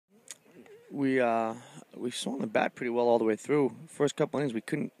we swung the bat pretty well all the way through. First couple innings, we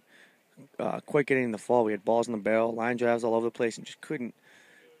couldn't quite get in the fall. We had balls in the barrel, line drives all over the place, and just couldn't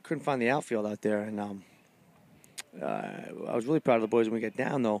find the outfield out there. And I was really proud of the boys when we got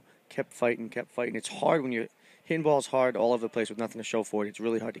down, though. Kept fighting. It's hard when you're hitting balls hard all over the place with nothing to show for it. It's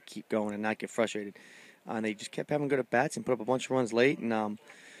really hard to keep going and not get frustrated. And they just kept having good at-bats and put up a bunch of runs late. And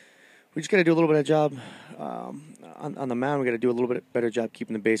we just got to do a little bit of job on the mound. We got to do a little bit better job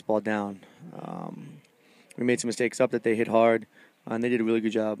keeping the baseball down. We made some mistakes up that they hit hard, and they did a really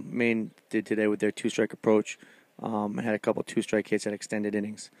good job. Maine did today with their two-strike approach and had a couple two-strike hits at extended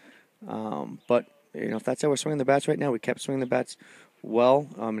innings. But if that's how we're swinging the bats right now, we kept swinging the bats well.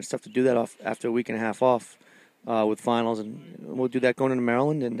 It's tough to do that after a week and a half off with finals, and we'll do that going into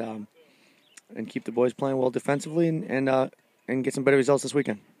Maryland and keep the boys playing well defensively and get some better results this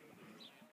weekend.